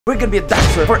We're gonna be a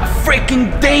dinosaur for a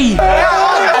freaking day!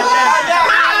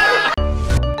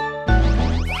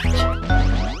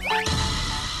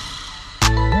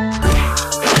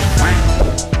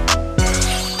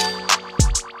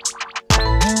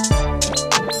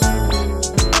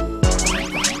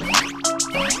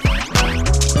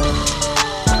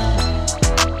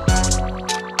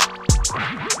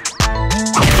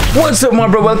 What's up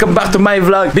mga bro? Welcome back to my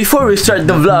vlog. Before we start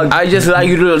the vlog, I just like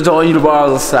you to join the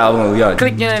world sound.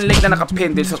 Click nyo na yung link na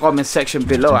nakapin din sa comment section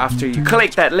below. After you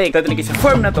click that link, dadalhin kayo sa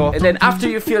form na to. And then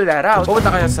after you fill that out, pupunta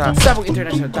kayo sa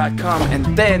sabonginternational.com.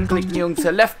 And then click nyo yung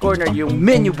sa left corner yung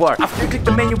menu bar. After you click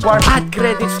the menu bar, add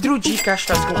credits through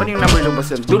Gcash. Tapos kung ano yung number lumabas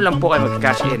dun, doon lang po kayo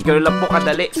mag-cash in. Ganoon lang po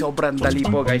kadali. Sobrang dali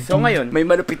po guys. So ngayon, may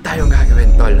malupit tayong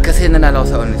gagawin tol. Kasi nanalo ako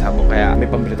sa online sabo, kaya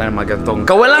may pambili tayo ng mga gantong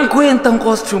kawalang kwentang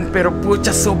costume. Pero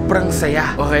putya sobrang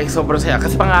saya. Okay, sobrang saya.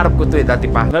 Kasi pangarap ko to eh, dati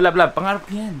pa. No, lab, pangarap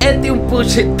ko yan. Ito yung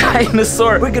pushit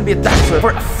dinosaur. We're gonna be a dinosaur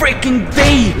for a freaking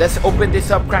day. Let's open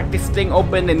this up, crack this thing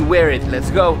open, and wear it.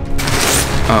 Let's go.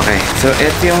 Okay, so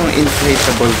ito yung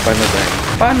inflatable pano ba?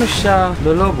 Paano siya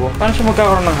lolobo? Paano siya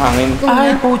magkakaroon ng hangin?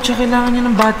 Ay, pucha, kailangan niya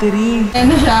ng battery. Ayan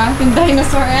na siya. Yung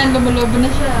dinosaur, ayan, lumulobo na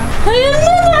siya. Ayan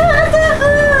na,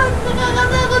 nakakatakot!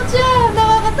 Nakakatakot siya!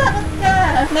 Nakakatakot ka!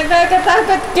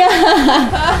 Nakakatakot ka!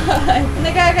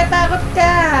 Nakakatakot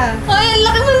ka! Ay, ang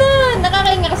laki mo na!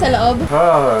 Nakakainga ka sa loob.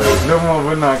 Hi,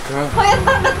 lumobo na ka. Ay, ang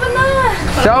takat mo na!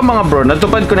 So mga bro,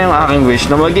 natupad ko na yung aking wish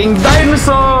na maging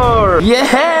dinosaur!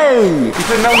 Yay!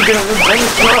 Ito na ang ginagawang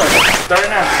dinosaur! Tara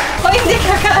na! Ay, hindi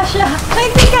ka kasya! Ay,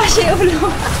 hindi kasya yung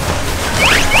ulo!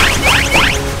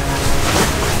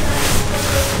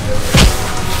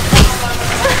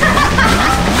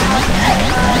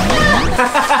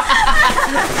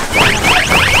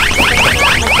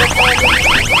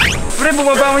 Pre,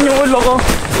 bumabangon yung ulo ko.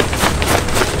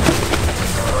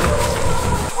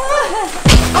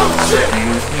 Oh shit!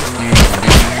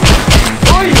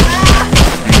 Uy!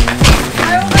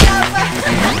 Ayaw ka na pa!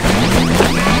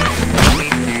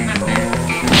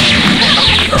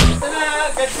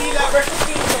 Godzilla versus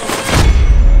King Kong.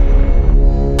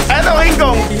 Eto, King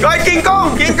Kong! Go, King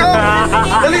Kong! King Kong!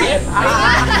 Dali!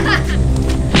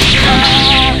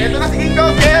 Eto na si King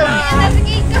Kong, Kem!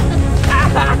 Sige ka!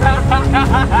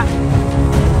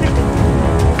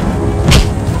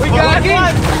 Uy, gagi!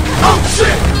 Oh,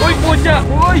 shit! Uy, pucha!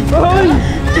 Uy! Uy!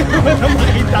 Wala na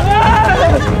makita!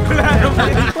 Wala na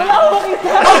makita! Wala na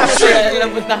makita! Oh, shit!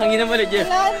 Lambot na hangin naman eh, Jeff.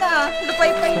 Wala na!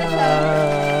 Lupay-pay na siya.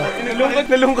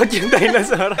 Nalungkot yung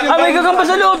dinosaur. May gagamba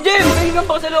sa loob, Jem! May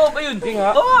gagamba sa loob, ayun! Hindi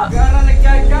nga. Oo nga! Gara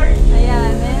nag-charge!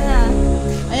 Ayan, ayan na.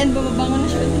 Ayan, bumabangon na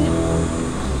siya ulit.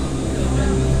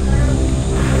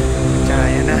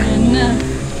 Ayan na. Ayan na.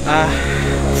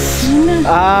 Ayan na.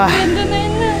 Ganda na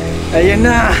yun na. Ayan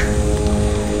na.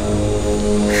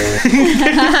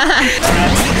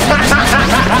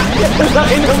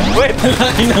 Laki ng puwet.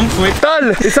 Laki ng puwet.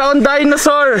 Tol, isa akong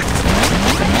dinosaur.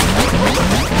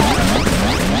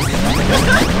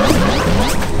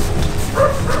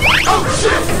 Oh,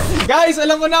 shit! Guys,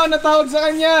 alam ko na ako natawag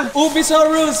sa kanya!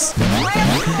 Ubisaurus!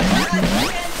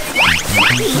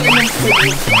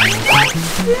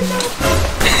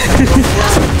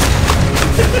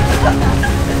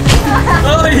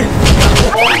 Oy!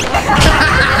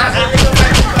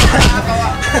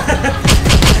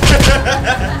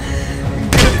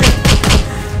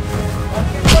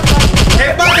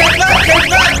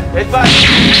 Headband!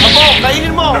 Apo,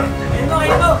 kainin mo!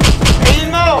 Kainin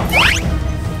mo!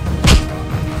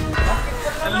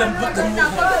 Ang lambot ng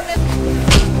mukha.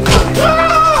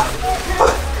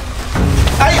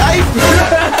 Ay!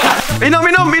 Inom!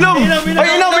 Ay,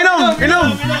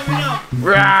 inom!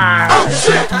 Oh,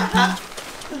 shit!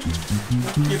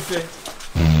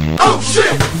 Oh,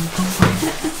 shit!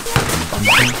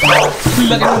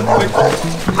 Laki ng puwet.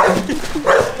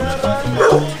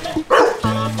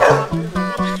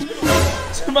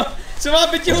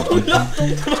 Sumabit yung ulo!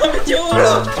 Sumabit yung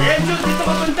ulo! Enzo, dito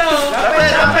ka punta oh!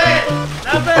 Lapit!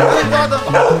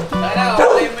 Tara,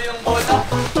 okay mo yung bola.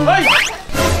 Ay!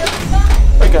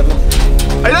 Ay, gano'n.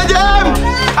 Ayun na, Jem!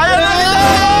 Ayun na!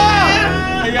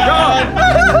 Ayan!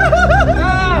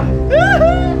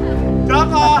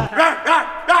 Draka!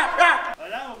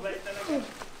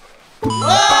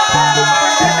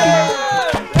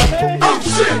 Oh,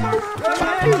 shit!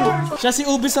 Siya si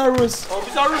Ubisaurus!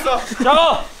 Ubisaurus ah!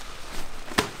 Tsaka!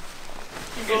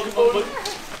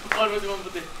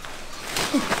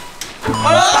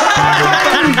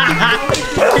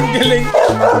 Ang galing!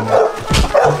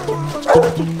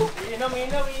 Inom!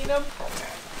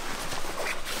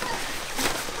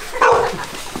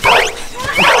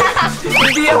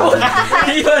 Hindi ako.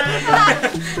 Iyon.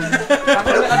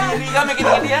 may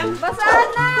kinikili yan? Basahan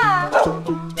na!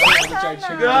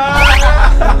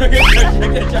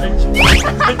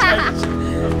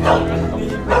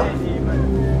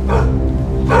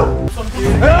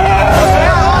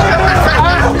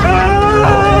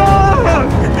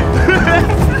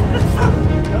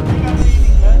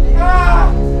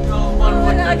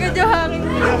 Wala agad yung hangin.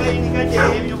 Kakainin ka,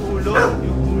 Jem, yung ulo.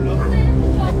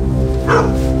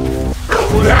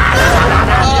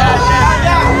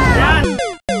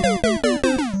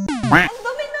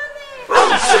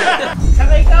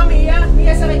 Sakay ka, Mia.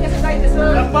 Mia, sakay ka sa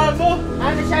dinosaur. Lakbal mo!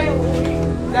 Ano siya yung uuwi?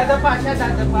 Dadapa siya,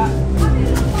 dadapa.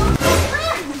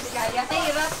 Kaya,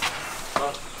 hirap.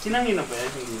 Sinangin na ba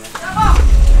yan? Hindi na.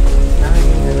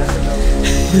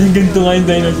 Ganito nga yung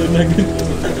dinosaur na ganito.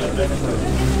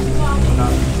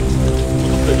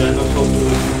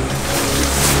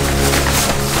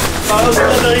 Parang sa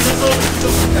dinosaur.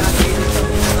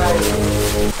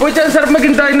 Pucha, ang sarap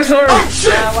maging dinosaur!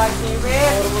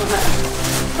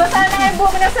 Basahan na nga yung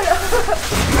buhok na sa loob.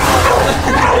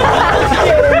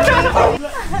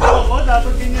 Ako,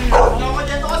 dapat ganyan yun. Ako,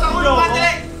 dyan ako sa kulungan,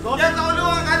 Dile. Dyan sa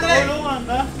kulungan ka, Dile. Tulungan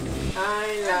ka.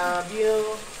 I love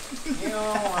you.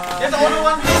 Dyan sa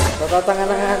kulungan.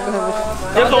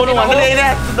 Yan, tulungan. Dali,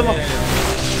 ina. Ito mo.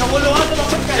 Sa kulungan,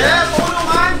 tulungan ka. Dyan, sa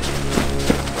kulungan.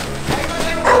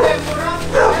 Ay, tempura.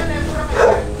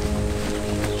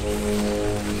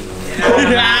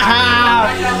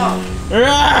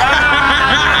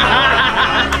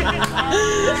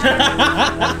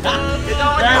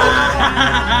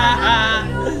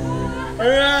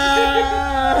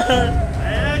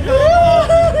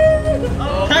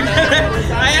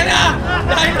 Ayan na!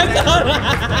 Dinosaur!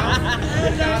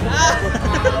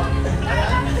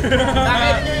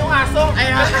 Nakita niyo yung aso? Ay,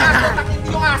 nakita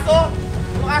yung aso.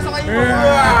 Yung aso kayo.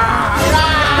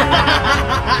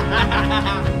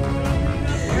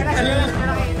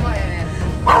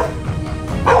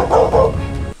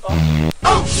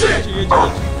 Oh shit!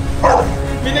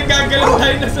 May nagagalang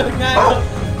dinosaur nga no?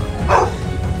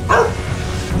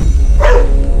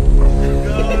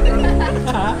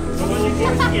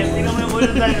 Sige, tingnan mo yung ulo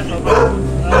ng dinosaur.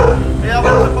 Kaya ako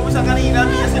nagpapusan kanina,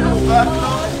 Mia, si Luca.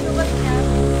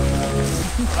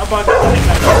 Abag,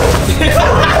 tingnan.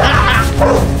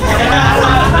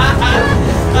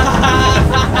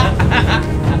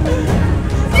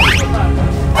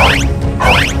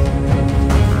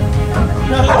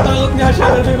 Nakatakot nga siya.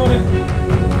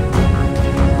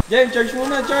 Jem, charge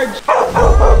muna, charge!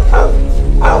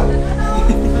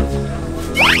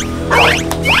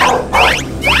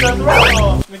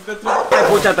 Ay,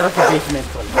 pucha, tara sa basement.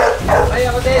 Ay,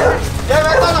 ako din. Jem,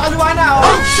 ito, nakaluwa na,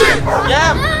 oh.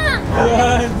 Jem!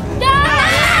 Ayan!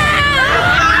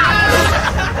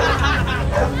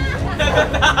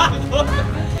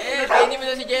 Kainin mo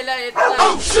na si Jella. Ito na.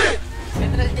 Oh shit!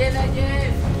 Ito na si Jella,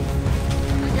 Jem.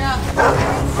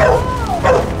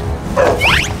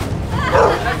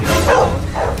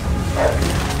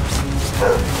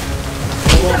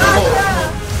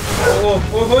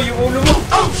 Oh, yung ulo mo!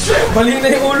 Oh shit! Bali na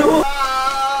yung ulo mo!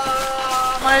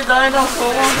 May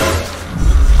dinosaur.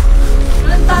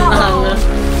 Walang tao.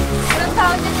 Walang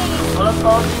tao dyan eh. Walang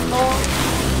tao dito.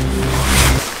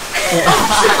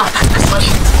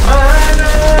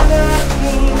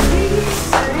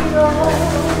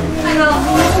 Ano?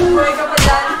 Buhay ka pa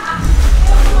dyan?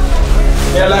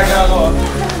 Yalaga ako.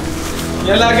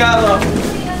 Yalaga ako.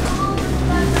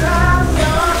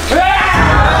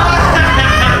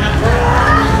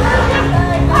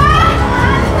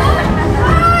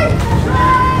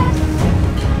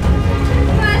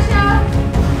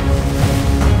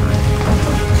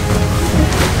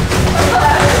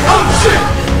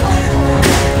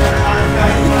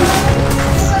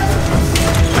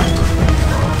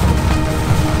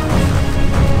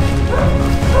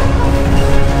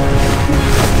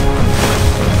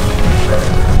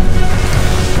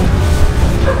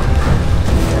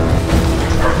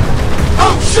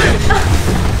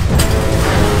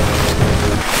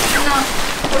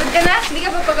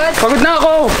 Pagod? Pagod na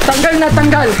ako! Tanggal na,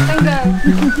 tanggal! Tanggal.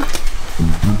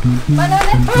 Paano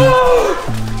ulit?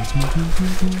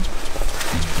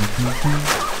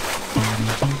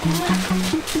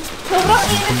 Sobrang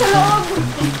init sa loob.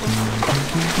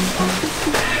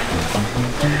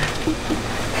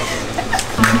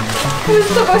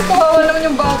 Gusto kawawa naman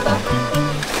yung bata.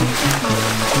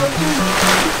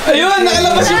 Ayun!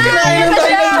 Nakalabas yung kinain ng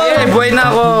dinosaur! Eh, buhay na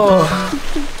ako!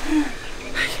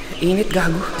 Init,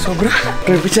 gago. Sobra.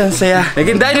 Grabe siya, ang saya.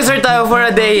 Naging dinosaur tayo for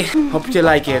a day. Hope you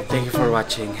like it. Thank you for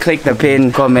watching. Click the pin,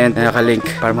 comment, na naka-link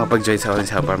para makapag-join sa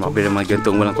akin para makabili ng mga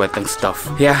gantong walang kwentang stuff.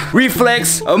 Yeah.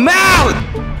 Reflex, I'm out!